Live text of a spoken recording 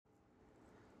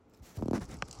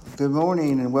Good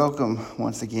morning and welcome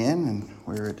once again. And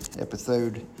we're at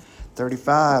episode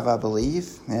 35, I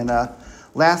believe. And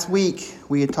last week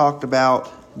we had talked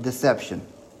about deception.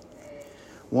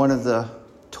 One of the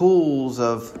tools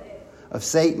of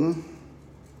Satan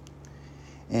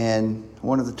and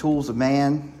one of the tools of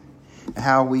man,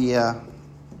 how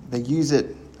they use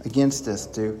it against us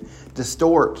to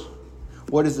distort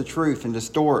what is the truth and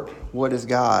distort what is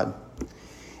God.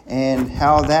 And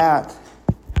how that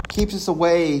keeps us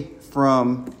away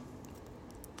from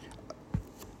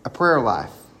a prayer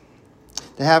life.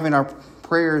 To having our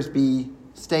prayers be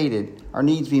stated, our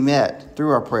needs be met through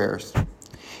our prayers.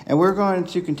 And we're going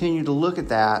to continue to look at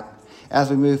that as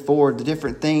we move forward, the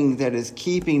different things that is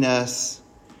keeping us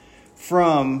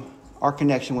from our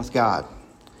connection with God.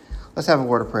 Let's have a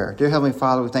word of prayer. Dear Heavenly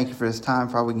Father, we thank you for this time.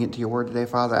 Father, we can get to your word today,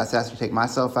 Father. I ask you to take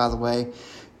myself out of the way.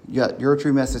 Your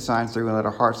true message shines through and let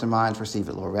our hearts and minds receive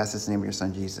it, Lord. We ask this in the name of your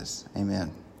Son, Jesus.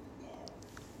 Amen.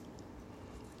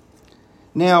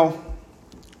 Now,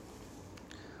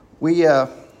 we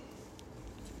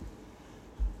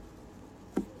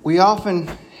often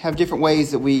have different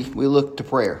ways that we look to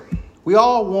prayer. We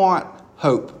all want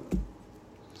hope.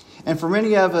 And for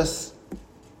many of us,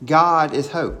 God is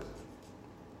hope.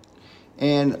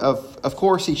 And of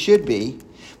course, he should be.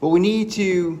 But we need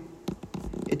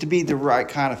it to be the right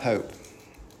kind of hope.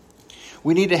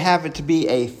 We need to have it to be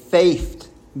a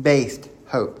faith-based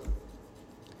hope.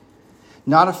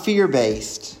 Not a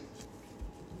fear-based.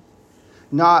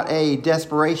 Not a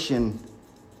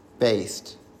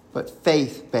desperation-based. But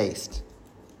faith-based.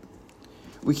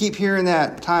 We keep hearing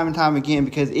that time and time again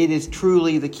because it is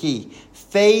truly the key.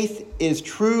 Faith is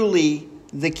truly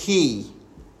the key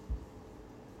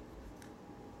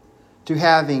to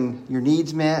having your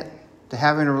needs met, to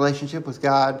having a relationship with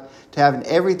God, to having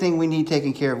everything we need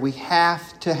taken care of. We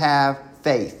have to have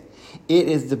faith. It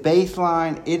is the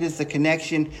baseline. It is the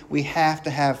connection. We have to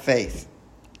have faith.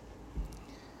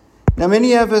 Now,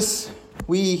 many of us,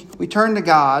 we turn to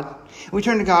God. We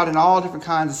turn to God in all different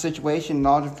kinds of situations and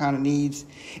all different kinds of needs,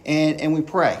 and we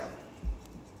pray.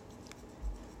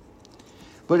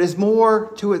 But there's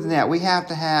more to it than that. We have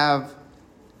to have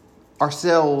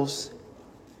ourselves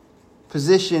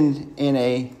positioned in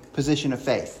a position of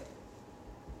faith.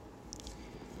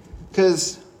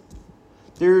 Because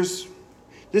this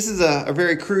is a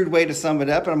very crude way to sum it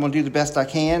up, and I'm going to do the best I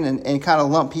can and kind of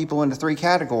lump people into three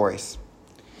categories.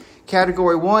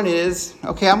 Category one is,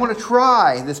 okay, I'm going to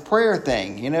try this prayer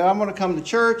thing. I'm going to come to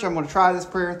church. I'm going to try this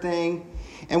prayer thing.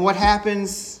 And what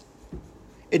happens?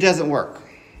 It doesn't work.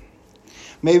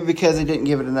 Maybe because they didn't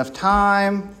give it enough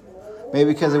time.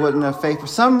 Maybe because there wasn't enough faith. For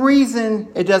some reason,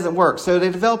 it doesn't work. So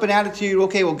they develop an attitude,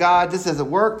 okay, well, God, this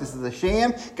doesn't work. This is a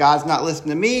sham. God's not listening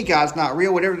to me. God's not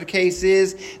real. Whatever the case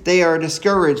is, they are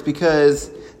discouraged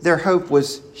because their hope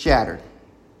was shattered.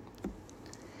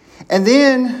 And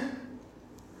then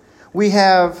we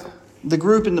have the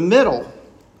group in the middle.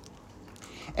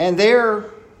 And they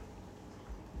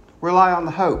rely on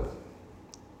the hope.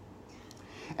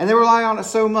 And they rely on it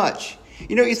so much.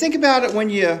 You think about it when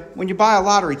you buy a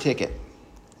lottery ticket.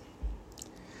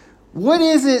 What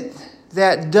is it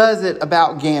that does it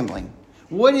about gambling?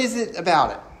 What is it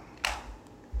about it?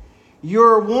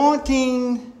 You're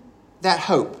wanting that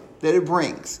hope that it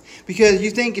brings. Because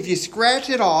you think if you scratch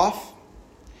it off,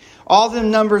 all the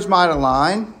numbers might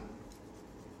align,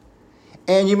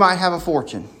 and you might have a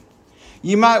fortune.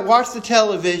 You might watch the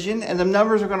television and the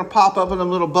numbers are going to pop up on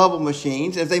them little bubble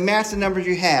machines. If they match the numbers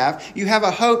you have a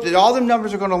hope that all the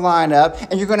numbers are going to line up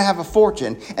and you're going to have a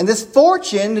fortune. And this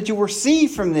fortune that you will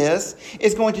receive from this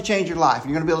is going to change your life.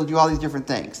 You're going to be able to do all these different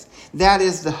things. That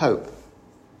is the hope.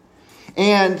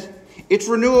 And it's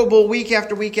renewable week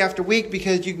after week after week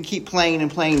because you can keep playing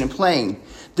and playing and playing.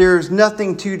 There's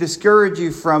nothing to discourage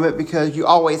you from it because you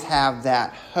always have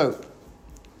that hope.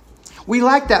 We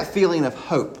like that feeling of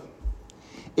hope.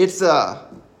 It's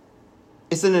an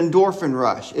endorphin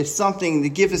rush. It's something to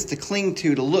give us to cling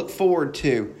to look forward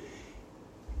to.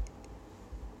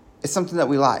 It's something that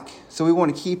we like. So we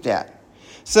want to keep that.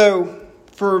 So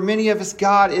for many of us,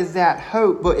 God is that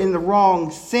hope, but in the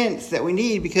wrong sense that we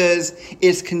need because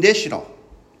it's conditional.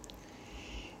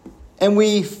 And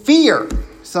we fear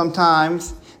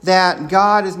sometimes that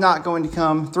God is not going to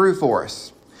come through for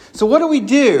us. So what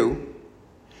do?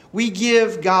 We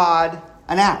give God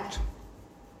an out.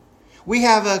 We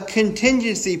have a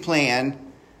contingency plan.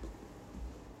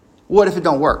 What if it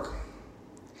don't work?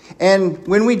 And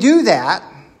when we do that,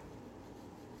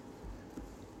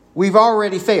 we've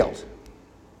already failed.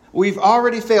 We've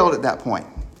already failed at that point.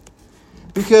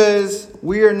 Because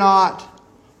we are not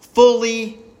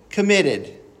fully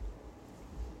committed.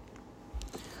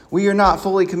 we are not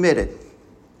fully committed.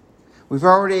 We've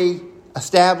already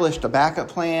established a backup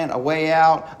plan, a way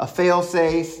out, a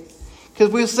fail-safe. Because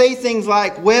we'll say things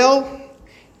like, well,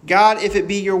 God, if it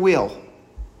be your will.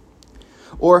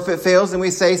 Or if it fails, then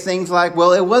we say things like,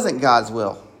 well, it wasn't God's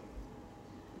will.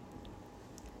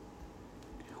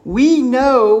 We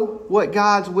know what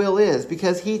God's will is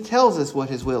because he tells us what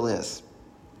his will is.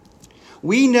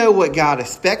 We know what God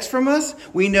expects from us.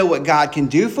 We know what God can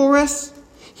do for us.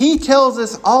 He tells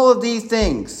us all of these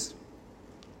things.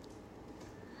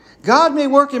 God may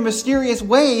work in mysterious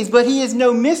ways, but he is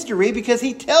no mystery because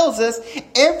he tells us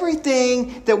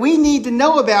everything that we need to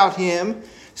know about him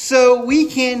so we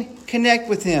can connect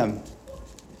with him.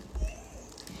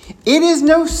 It is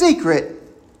no secret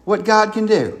what God can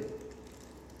do.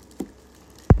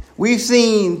 We've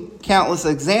seen countless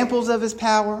examples of his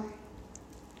power.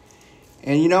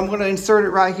 And I'm going to insert it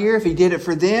right here. If he did it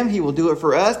for them, he will do it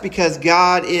for us because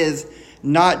God is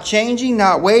not changing,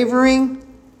 not wavering.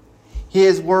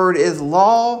 His word is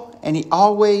law, and he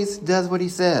always does what he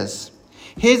says.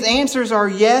 His answers are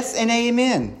yes and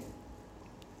amen.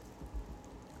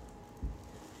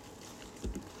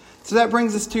 So that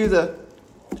brings us to the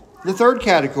third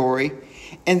category,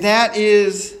 and that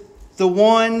is the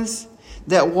ones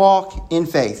that walk in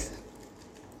faith.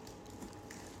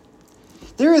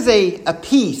 There is a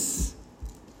peace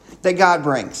that God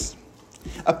brings.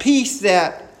 A peace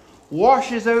that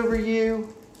washes over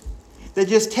you, that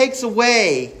just takes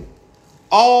away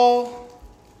all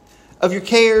of your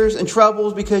cares and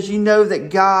troubles because you know that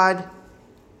God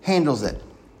handles it.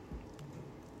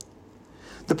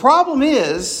 The problem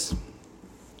is,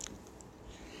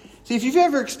 see, if you've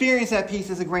ever experienced that peace,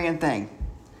 it's a grand thing.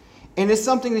 And it's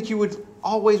something that you would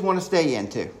always want to stay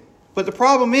into. But the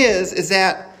problem is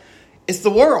that it's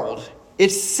the world.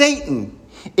 It's Satan.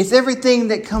 It's everything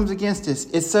that comes against us.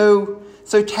 It's so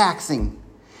taxing.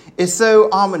 It's so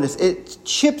ominous. It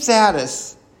chips at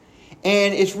us.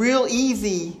 And it's real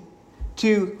easy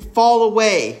to fall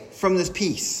away from this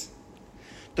peace.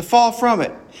 To fall from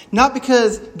it. Not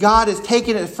because God has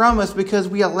taken it from us, because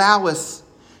we allow us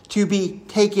to be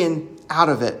taken out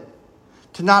of it.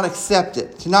 To not accept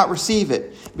it. To not receive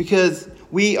it. Because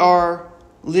we are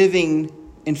living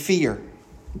in fear.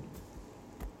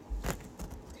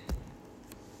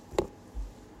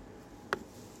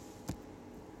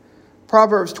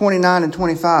 Proverbs 29 and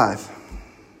 25.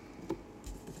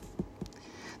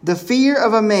 The fear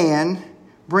of a man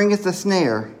bringeth a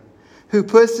snare. Who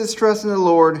puts his trust in the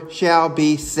Lord shall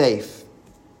be safe.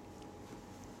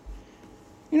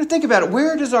 Think about it.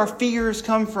 Where does our fears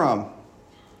come from?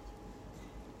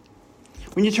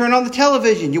 When you turn on the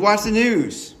television, you watch the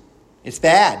news. It's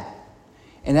bad.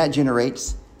 And that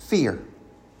generates fear.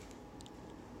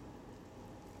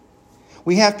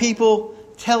 We have people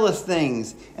tell us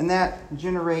things, and that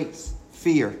generates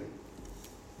fear.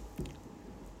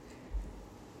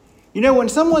 When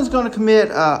someone's going to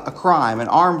commit a crime, an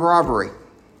armed robbery,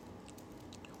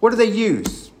 what do they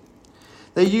use?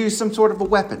 They use some sort of a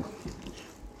weapon,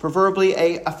 preferably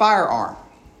a firearm.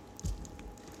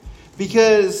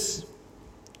 Because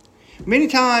many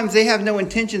times they have no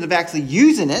intention of actually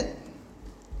using it,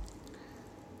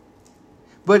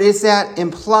 but it's that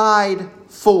implied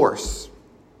force.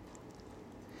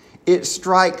 It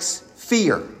strikes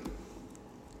fear.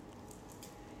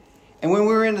 And when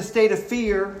we're in a state of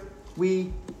fear,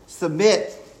 we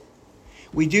submit.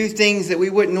 We do things that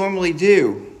we wouldn't normally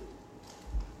do.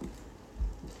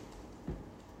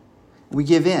 We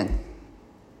give in.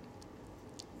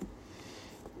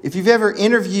 If you've ever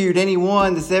interviewed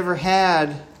anyone that's ever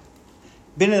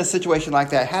been in a situation like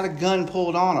that, had a gun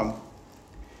pulled on them,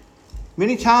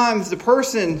 many times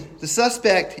the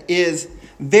suspect is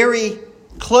very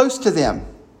close to them,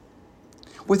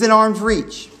 within arm's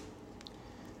reach.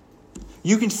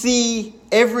 You can see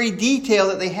every detail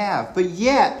that they have, but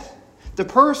yet the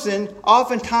person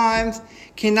oftentimes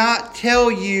cannot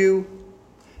tell you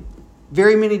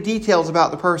very many details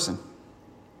about the person.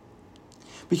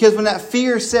 Because when that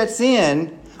fear sets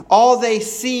in, all they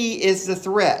see is the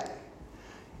threat,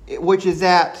 which is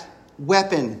that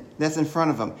weapon that's in front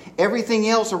of them. Everything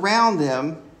else around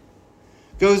them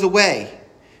goes away.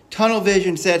 Tunnel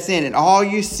vision sets in, and all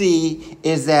you see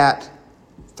is that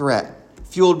threat,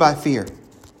 fueled by fear.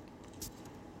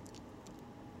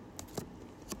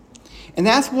 And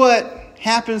that's what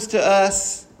happens to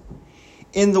us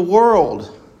in the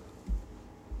world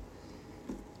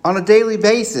on a daily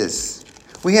basis.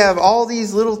 We have all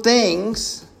these little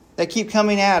things that keep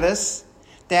coming at us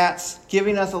that's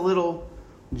giving us a little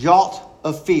jolt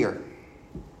of fear.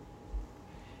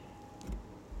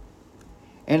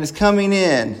 And it's coming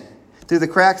in through the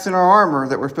cracks in our armor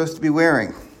that we're supposed to be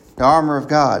wearing. the armor of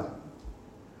God.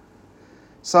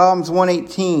 Psalms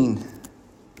 118,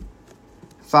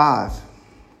 5.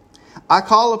 I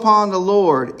call upon the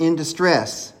Lord in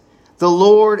distress. The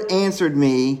Lord answered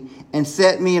me and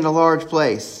set me in a large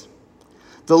place.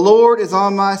 The Lord is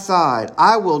on my side.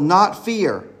 I will not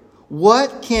fear.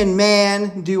 What can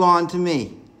man do unto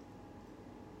me?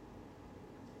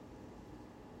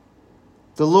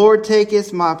 The Lord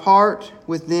taketh my part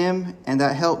with them, and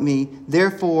that help me.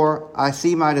 Therefore I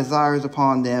see my desires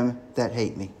upon them that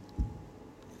hate me.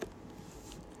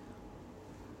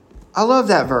 I love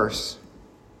that verse.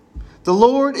 The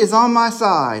Lord is on my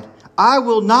side. I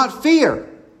will not fear.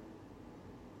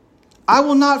 I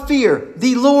will not fear.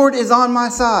 The Lord is on my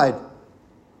side.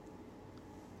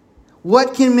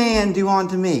 What can man do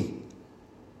unto me?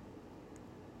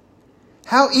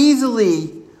 How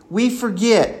easily we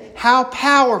forget how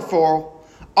powerful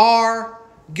our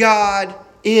God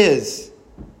is.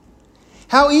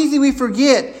 How easy we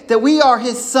forget that we are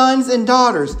his sons and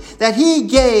daughters, that he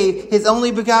gave his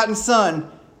only begotten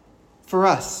Son for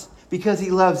us because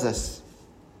he loves us.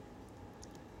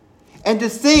 And to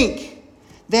think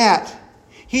that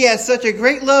he has such a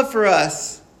great love for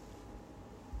us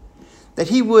that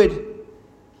he would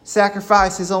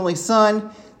sacrifice his only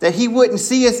Son, that he wouldn't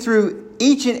see us through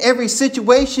each and every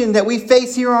situation that we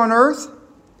face here on earth,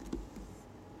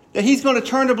 that he's going to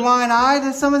turn a blind eye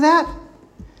to some of that.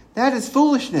 That is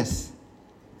foolishness.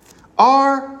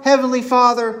 Our Heavenly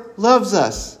Father loves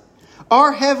us.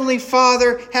 Our Heavenly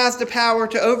Father has the power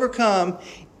to overcome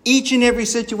each and every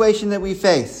situation that we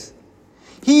face.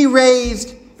 He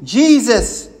raised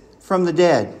Jesus from the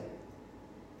dead.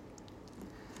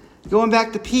 Going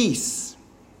back to peace.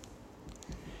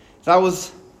 As I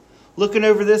was looking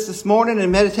over this morning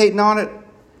and meditating on it,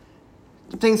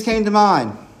 some things came to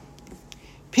mind.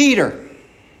 Peter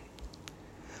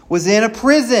was in a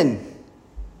prison,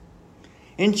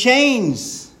 in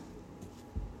chains,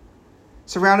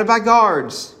 surrounded by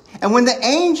guards. And when the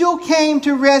angel came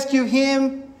to rescue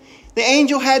him, the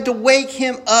angel had to wake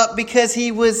him up because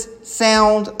he was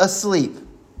sound asleep.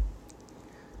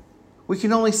 We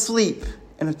can only sleep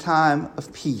in a time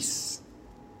of peace.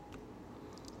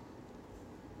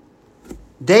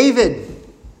 David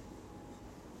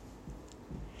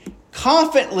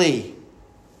confidently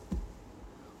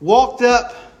walked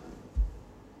up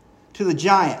to the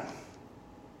giant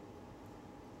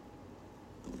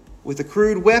with a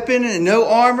crude weapon and no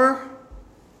armor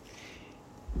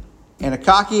and a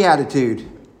cocky attitude,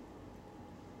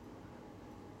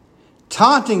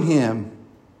 taunting him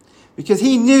because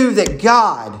he knew that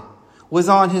God was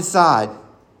on his side.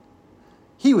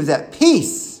 He was at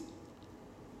peace.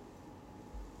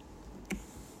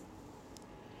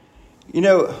 You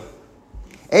know,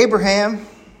 Abraham,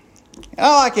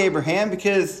 I like Abraham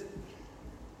because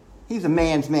he's a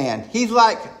man's man. He's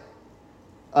like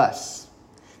us.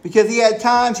 Because he had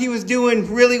times he was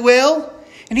doing really well,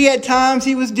 and he had times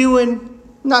he was doing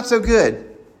not so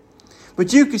good.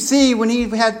 But you could see when he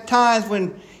had times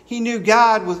when he knew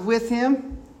God was with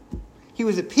him, he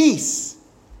was at peace.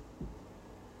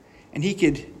 And he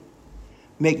could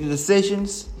make the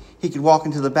decisions. He could walk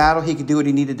into the battle. He could do what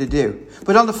he needed to do.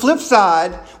 But on the flip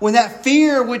side, when that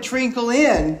fear would trickle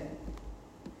in,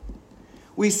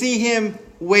 we see him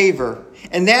waver.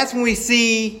 And that's when we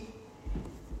see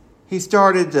he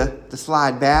started to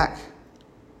slide back.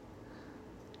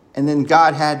 And then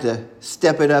God had to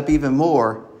step it up even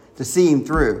more to see him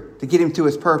through, to get him to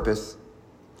his purpose.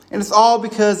 And it's all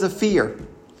because of fear.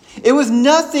 It was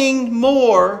nothing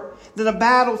more than a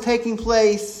battle taking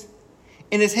place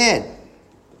in his head.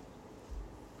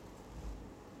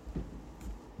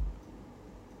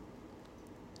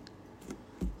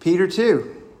 Peter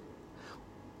too.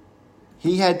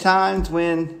 He had times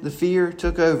when the fear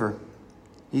took over.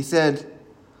 He said,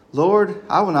 Lord,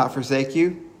 I will not forsake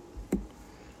you.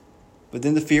 But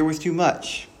then the fear was too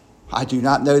much. I do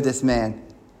not know this man.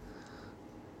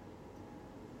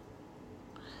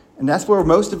 And that's where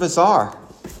most of us are.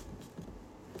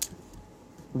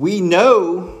 We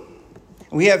know,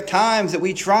 we have times that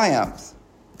we triumph.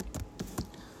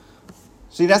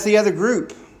 See, that's the other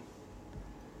group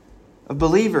of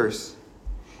believers,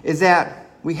 is that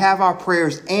we have our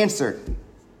prayers answered.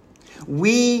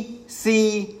 We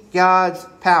see God's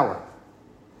power.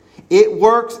 It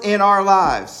works in our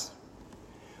lives.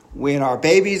 When our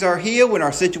babies are healed, when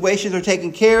our situations are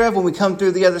taken care of, when we come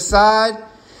through the other side,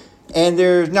 and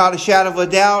there's not a shadow of a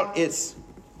doubt, it's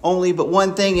only but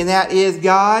one thing, and that is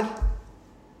God.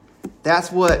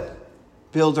 That's what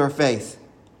builds our faith.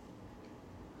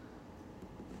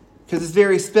 Because it's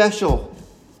very special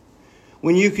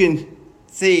when you can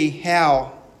see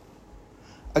how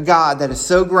a God that is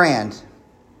so grand,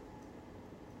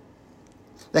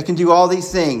 that can do all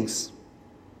these things,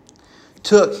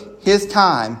 took his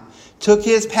time, took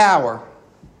his power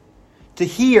to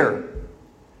hear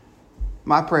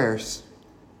my prayers,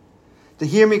 to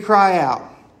hear me cry out,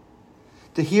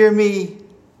 to hear me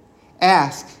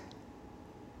ask.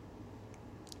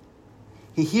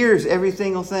 He hears every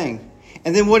single thing.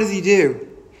 And then what does he do?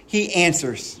 He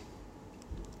answers.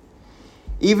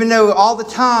 Even though all the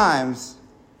times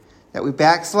that we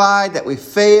backslide, that we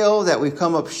fail, that we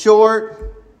come up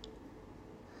short,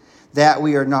 that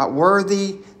we are not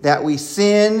worthy, that we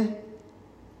sin,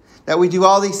 that we do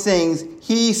all these things,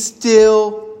 he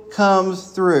still comes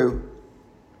through.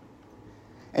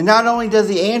 And not only does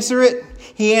he answer it,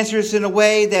 he answers in a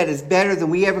way that is better than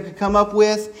we ever could come up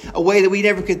with, a way that we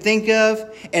never could think of,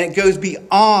 and it goes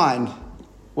beyond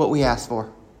what we ask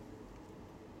for.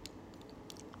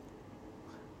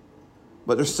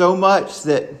 But there's so much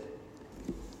that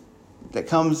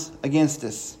comes against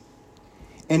us.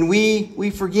 And we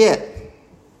forget.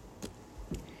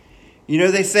 You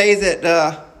know, they say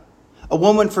that a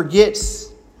woman forgets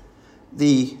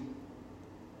the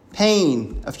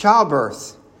pain of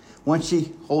childbirth once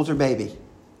she holds her baby.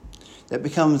 That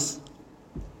becomes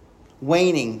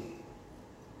waning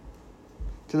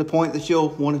to the point that she'll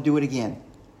want to do it again.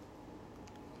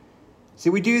 See,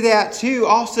 we do that too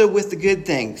also with the good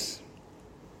things.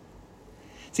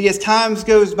 See, as time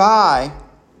goes by,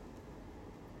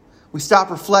 we stop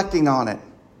reflecting on it.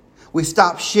 We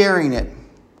stop sharing it.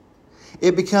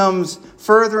 It becomes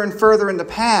further and further in the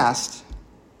past,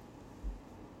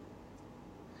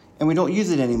 and we don't use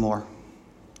it anymore.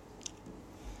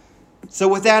 So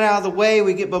with that out of the way,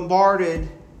 we get bombarded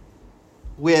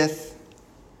with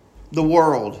the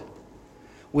world,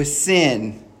 with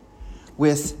sin,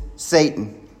 with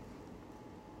Satan.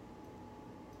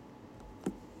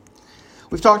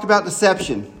 We've talked about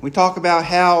deception. We talk about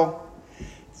how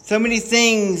so many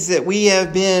things that we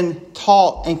have been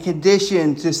taught and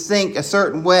conditioned to think a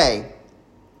certain way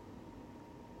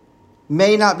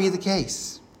may not be the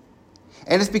case.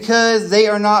 And it's because they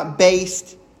are not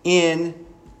based in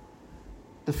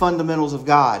the fundamentals of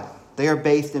God. They are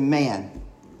based in man.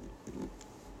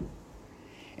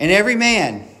 And every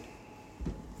man,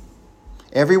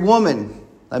 every woman,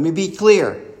 let me be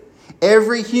clear,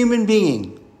 every human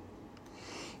being,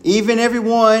 even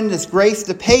everyone that's graced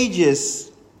the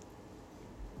pages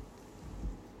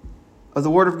of the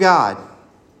Word of God,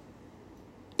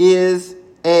 is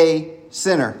a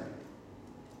sinner.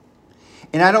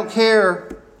 And I don't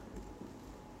care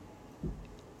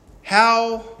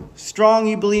how strong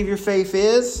you believe your faith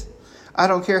is. I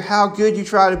don't care how good you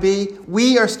try to be.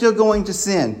 We are still going to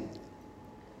sin.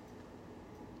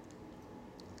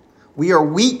 We are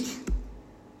weak.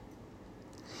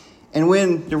 And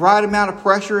when the right amount of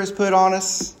pressure is put on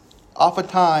us,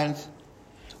 oftentimes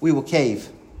we will cave.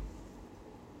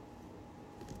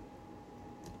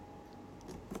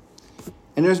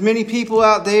 And there's many people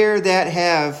out there that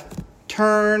have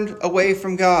turned away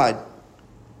from God.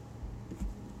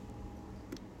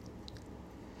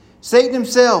 Satan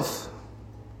himself,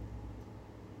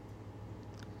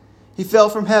 he fell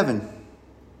from heaven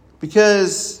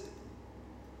because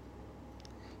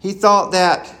he thought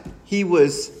that he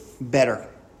was better.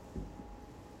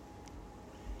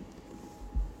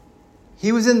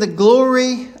 He was in the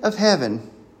glory of heaven.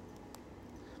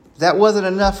 That wasn't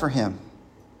enough for him.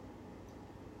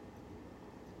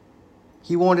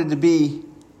 He wanted to be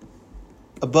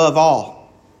above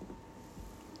all.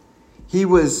 He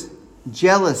was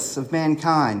jealous of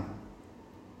mankind.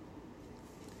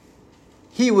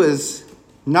 He was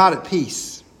not at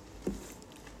peace.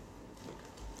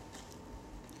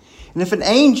 And if an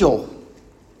angel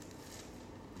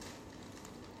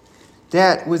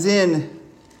that was in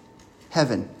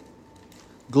heaven,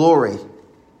 glory,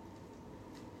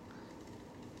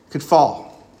 could fall,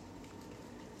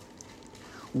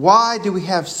 why do we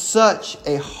have such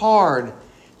a hard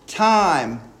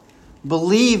time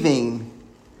believing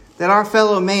that our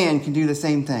fellow man can do the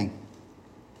same thing?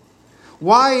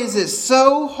 Why is it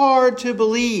so hard to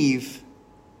believe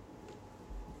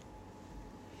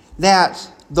that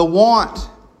the want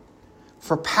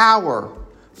for power,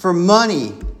 for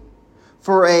money,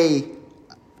 for a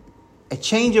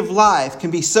change of life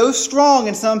can be so strong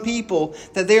in some people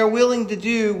that they are willing to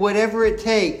do whatever it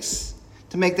takes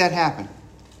to make that happen?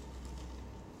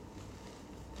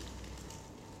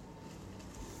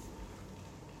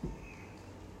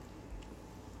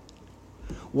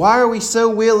 Why are we so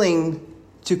willing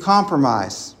to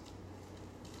compromise?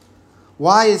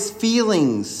 Why is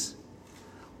feelings?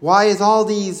 Why is all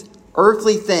these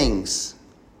earthly things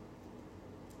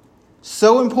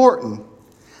so important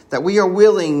that we are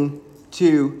willing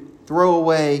to throw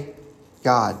away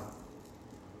God.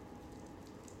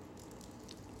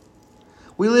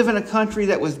 We live in a country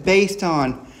that was based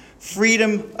on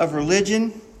freedom of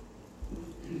religion,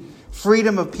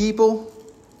 freedom of people,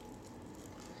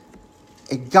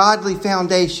 a godly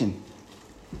foundation.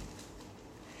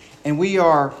 And we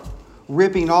are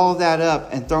ripping all of that up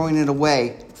and throwing it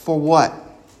away. For what?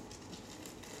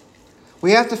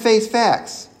 We have to face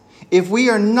facts. If we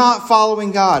are not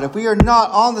following God, if we are not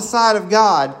on the side of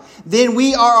God, then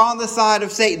we are on the side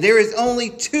of Satan. There is only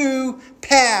two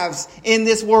paths in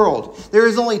this world. There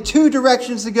is only two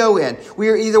directions to go in. We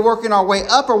are either working our way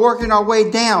up or working our way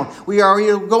down. We are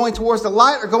either going towards the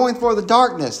light or going for the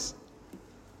darkness.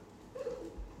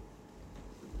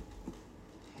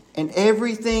 And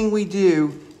everything we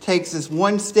do takes us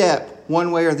one step,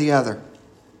 one way or the other.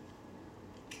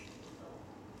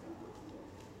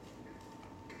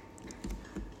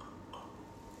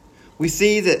 We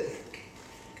see that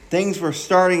things were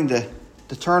starting to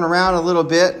turn around a little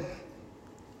bit.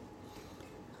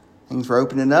 Things were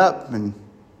opening up and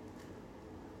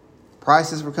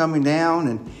prices were coming down.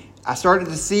 And I started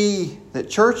to see that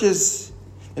churches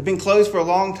had been closed for a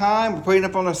long time, were putting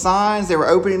up on their signs. They were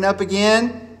opening up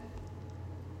again.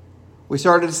 We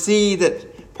started to see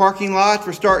that parking lots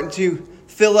were starting to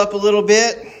fill up a little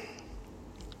bit.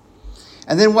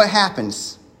 And then what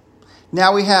happens?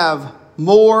 Now we have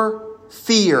more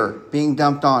fear being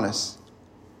dumped on us.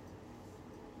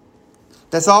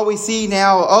 That's all we see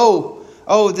now.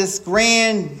 Oh, this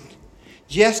grand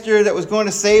gesture that was going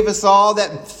to save us all,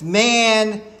 that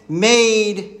man-made,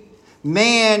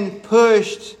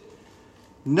 man-pushed,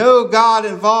 no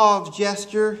God-involved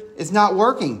gesture is not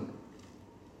working.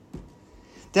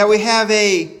 That we have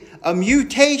a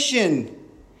mutation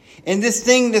in this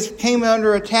thing that came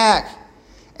under attack.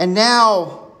 And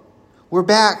now we're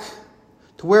back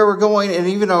to where we're going in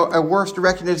even a worse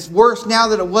direction. It's worse now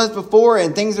than it was before,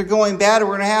 and things are going bad.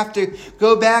 We're going to have to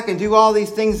go back and do all these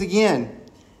things again.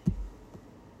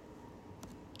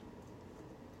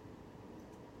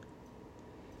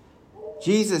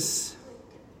 Jesus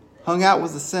hung out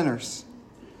with the sinners.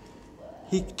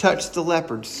 He touched the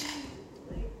lepers.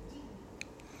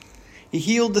 He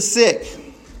healed the sick.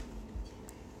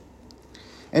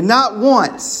 And not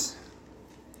once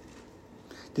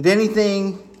did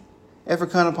anything ever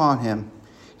come upon him.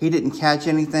 He didn't catch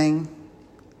anything.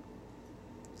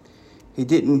 He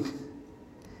didn't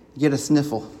get a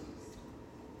sniffle.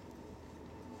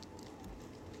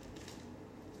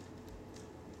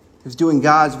 He was doing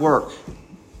God's work.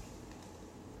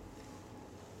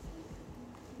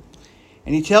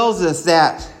 And he tells us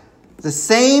that the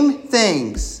same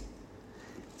things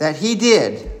that he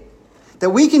did,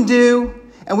 that we can do,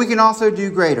 and we can also do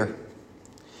greater.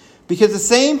 Because the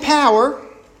same power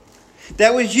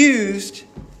that was used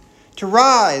to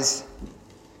rise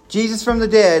Jesus from the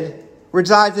dead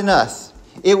resides in us.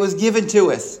 It was given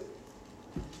to us.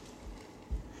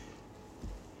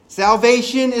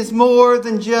 Salvation is more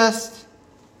than just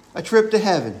a trip to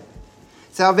heaven.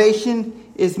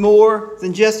 Salvation is more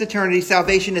than just eternity.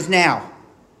 Salvation is now.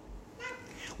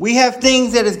 We have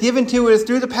things that is given to us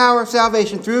through the power of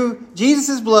salvation, through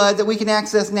Jesus' blood, that we can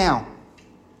access now.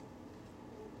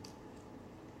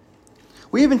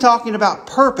 We have been talking about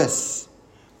purpose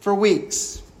for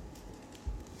weeks.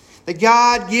 That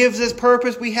God gives us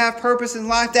purpose. We have purpose in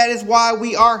life. That is why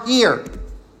we are here.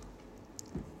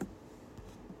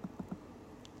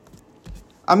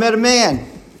 I met a man.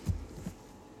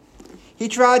 He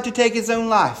tried to take his own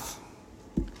life.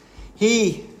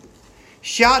 He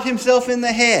shot himself in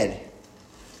the head.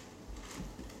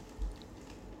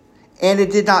 And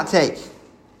it did not take.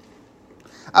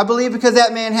 I believe because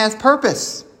that man has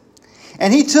purpose.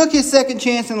 And he took his second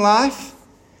chance in life.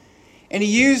 And he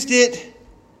used it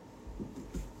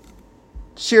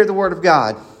to share the word of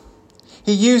God.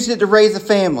 He used it to raise a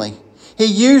family. He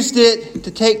used it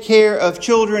to take care of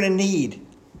children in need.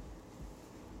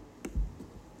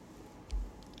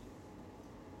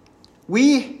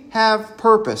 We have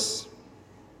purpose.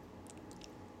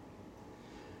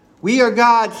 We are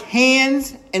God's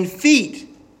hands and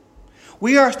feet.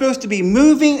 We are supposed to be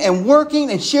moving and working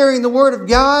and sharing the word of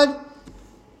God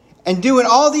and doing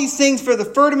all these things for the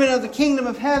furtherment of the kingdom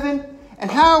of heaven. And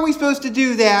how are we supposed to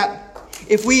do that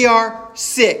if we are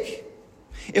sick?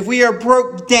 If we are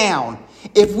broke down?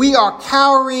 If we are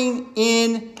cowering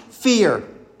in fear?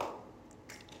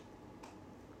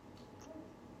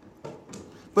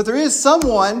 But there is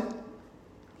someone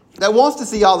that wants to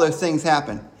see all those things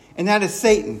happen. And that is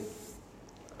Satan.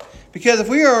 Because if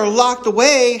we are locked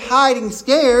away, hiding,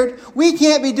 scared, we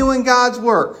can't be doing God's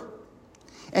work.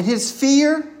 And his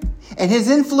fear and his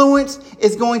influence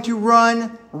is going to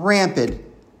run rampant.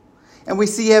 And we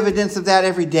see evidence of that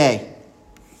every day.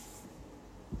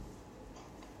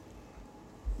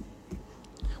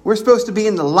 We're supposed to be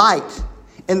in the light,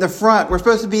 in the front. We're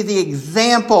supposed to be the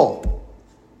example.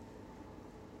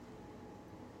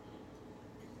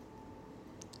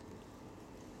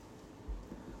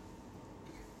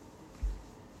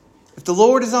 If the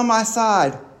Lord is on my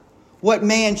side, what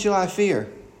man shall I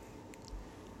fear?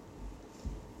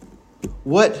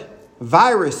 What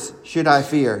virus should I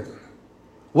fear?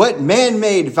 What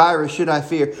man-made virus should I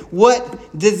fear?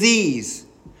 What disease?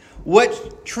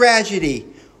 What tragedy?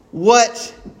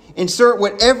 What, insert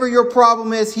whatever your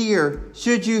problem is here,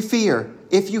 should you fear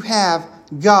if you have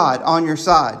God on your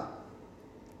side?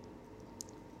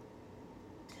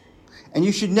 And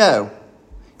you should know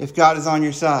if God is on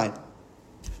your side.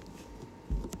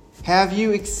 Have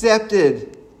you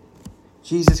accepted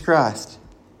Jesus Christ?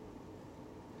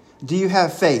 Do you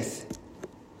have faith?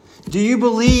 Do you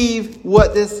believe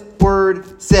what this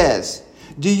word says?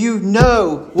 Do you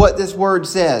know what this word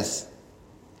says?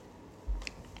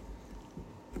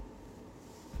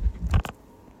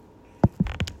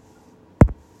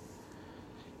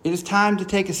 It is time to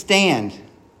take a stand.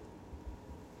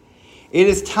 It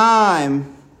is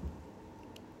time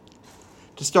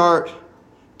to start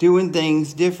doing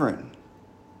things different.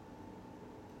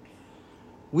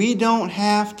 We don't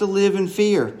have to live in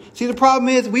fear. See, the problem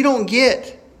is we don't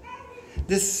get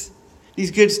these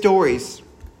good stories.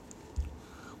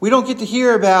 We don't get to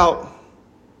hear about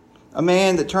a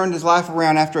man that turned his life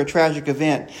around after a tragic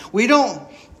event. We don't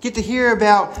get to hear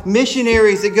about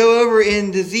missionaries that go over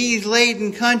in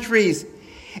disease-laden countries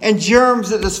and germs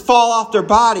that just fall off their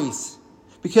bodies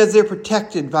because they're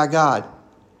protected by God.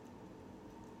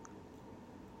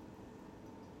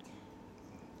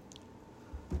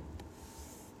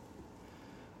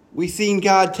 We've seen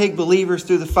God take believers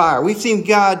through the fire. We've seen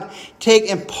God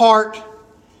take and part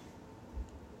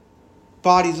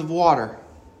bodies of water.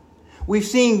 We've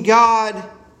seen God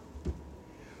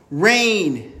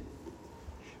rain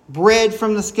bread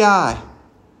from the sky,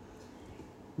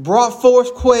 brought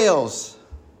forth quails.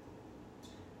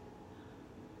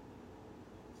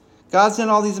 God's done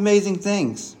all these amazing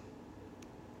things.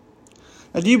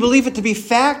 Now, do you believe it to be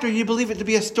fact or do you believe it to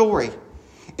be a story?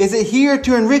 Is it here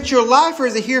to enrich your life or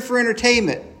is it here for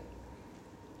entertainment?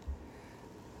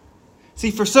 See,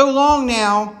 for so long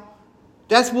now,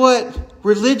 that's what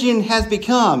religion has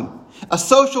become. A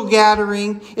social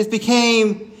gathering. It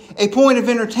became a point of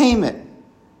entertainment.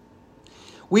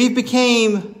 We've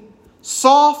became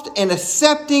soft and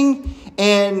accepting,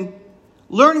 and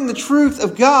learning the truth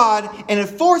of God and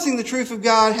enforcing the truth of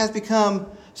God has become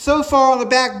so far on the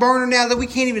back burner now that we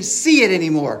can't even see it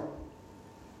anymore.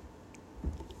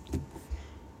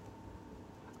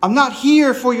 I'm not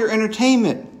here for your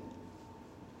entertainment.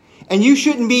 And you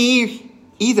shouldn't be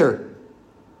either.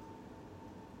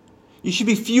 You should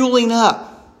be fueling up.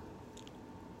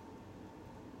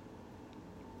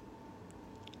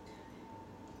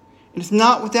 And it's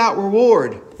not without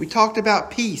reward. We talked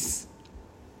about peace.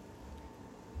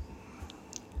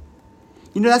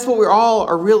 You know, that's what we all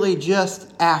are really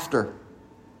just after.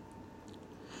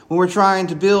 When we're trying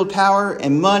to build power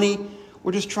and money,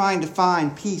 we're just trying to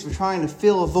find peace. We're trying to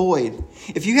fill a void.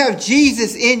 If you have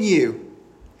Jesus in you,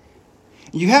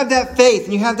 you have that faith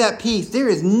and you have that peace, there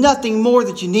is nothing more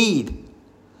that you need.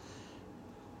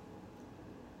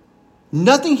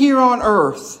 Nothing here on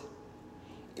earth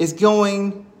is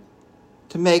going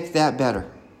to make that better.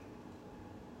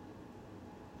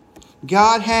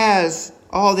 God has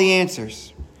all the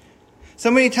answers. So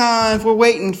many times we're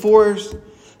waiting for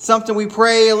something, we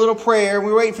pray a little prayer, and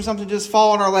we're waiting for something to just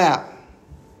fall in our lap.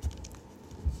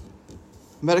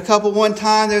 I met a couple one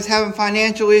time that was having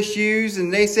financial issues,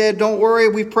 and they said, don't worry,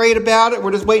 we prayed about it,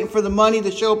 we're just waiting for the money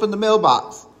to show up in the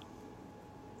mailbox.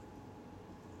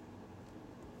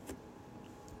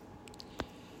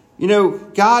 You know,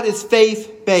 God is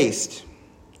faith-based,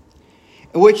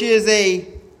 which is a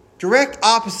direct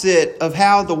opposite of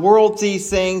how the world sees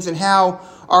things and how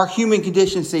our human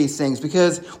condition sees things,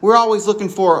 because we're always looking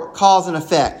for cause and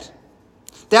effect.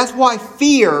 That's why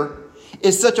fear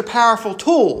is such a powerful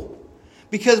tool,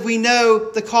 because we know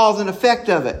the cause and effect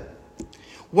of it.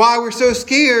 Why we're so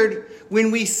scared when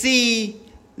we see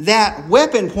that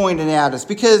weapon pointed at us,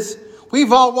 because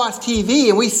we've all watched TV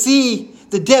and we see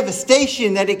the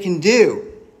devastation that it can do.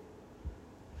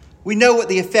 We know what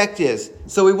the effect is,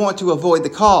 so we want to avoid the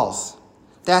cause.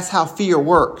 That's how fear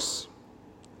works.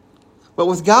 But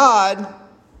with God,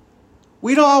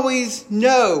 we don't always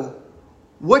know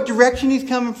what direction He's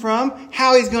coming from,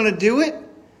 how He's going to do it.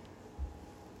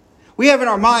 We have in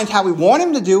our minds how we want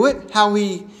him to do it, how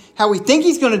we think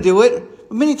he's going to do it,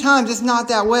 but many times it's not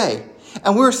that way.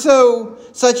 And we're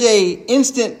such a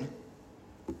instant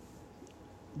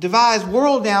devised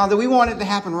world now that we want it to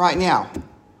happen right now.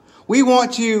 We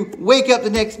want to wake up the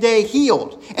next day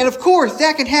healed. And of course,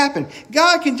 that can happen.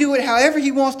 God can do it however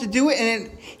he wants to do it,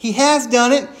 and he has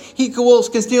done it. He will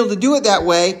continue to do it that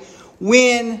way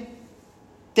when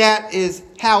that is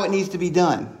how it needs to be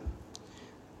done.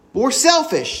 But we're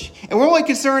selfish, and we're only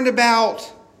concerned about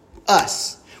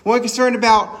us. We're only concerned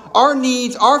about our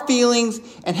needs, our feelings,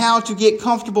 and how to get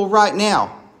comfortable right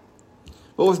now.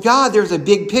 But with God, there's a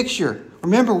big picture.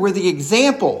 Remember, we're the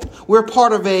example. We're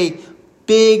part of a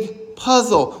big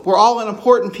puzzle. We're all an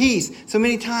important piece. So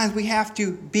many times we have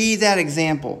to be that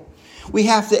example. We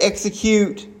have to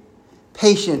execute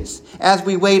patience as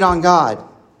we wait on God.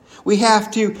 We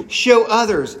have to show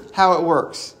others how it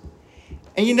works.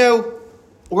 And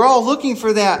we're all looking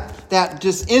for that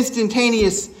just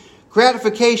instantaneous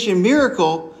gratification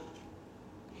miracle.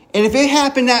 And if it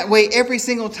happened that way every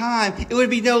single time, it would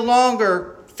be no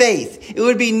longer faith. It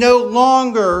would be no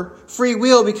longer free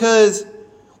will, because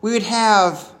we would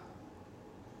have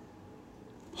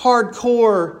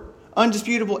hardcore,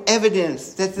 undisputable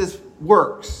evidence that this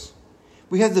works.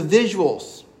 We have the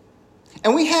visuals.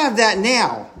 And we have that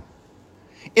now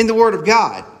in the Word of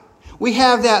God. We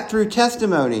have that through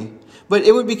testimony. But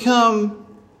it would become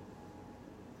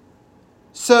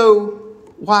so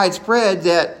widespread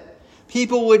that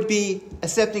people would be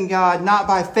accepting God not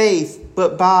by faith,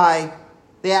 but by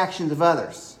the actions of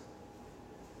others.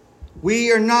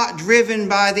 We are not driven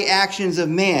by the actions of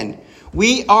men.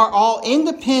 We are all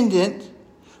independent,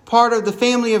 part of the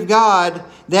family of God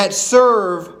that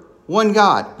serve one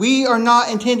God. We are not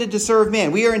intended to serve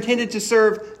men. We are intended to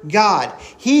serve God.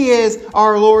 He is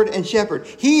our Lord and Shepherd.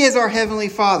 He is our Heavenly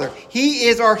Father. He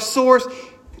is our source.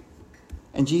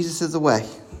 And Jesus is the way.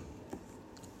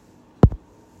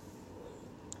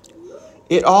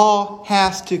 It all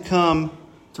has to come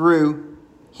through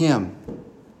Him.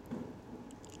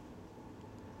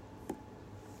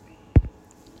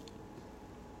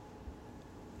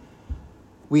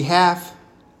 We have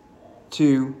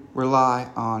to rely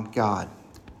on God.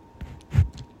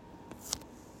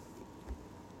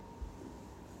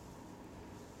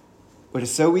 But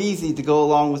it's so easy to go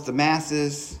along with the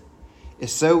masses.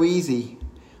 It's so easy.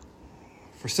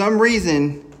 For some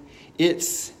reason,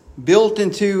 it's built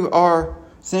into our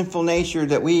sinful nature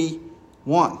that we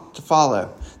want to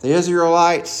follow. The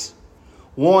Israelites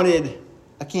wanted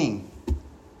a king.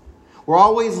 We're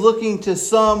always looking to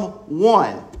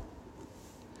someone.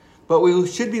 But we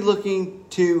should be looking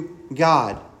to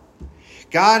God.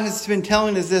 God has been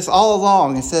telling us this all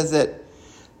along. It says that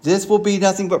this will be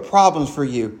nothing but problems for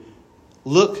you.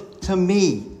 Look to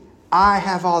me. I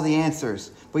have all the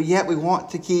answers. But yet we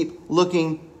want to keep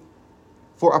looking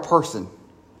for a person,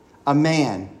 a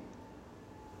man,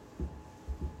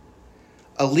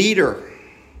 a leader.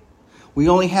 We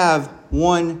only have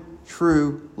one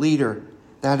true leader.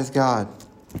 That is God.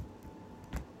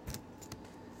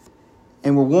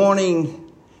 And we're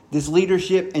wanting this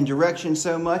leadership and direction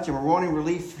so much, and we're wanting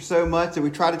relief so much that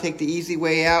we try to take the easy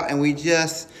way out, and we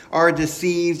just are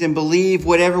deceived and believe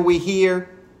whatever we hear.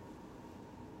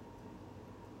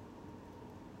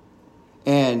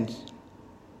 And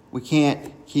we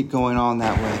can't keep going on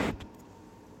that way.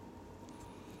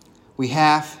 We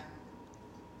have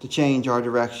to change our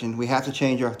direction. We have to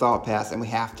change our thought paths, and we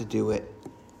have to do it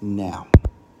now.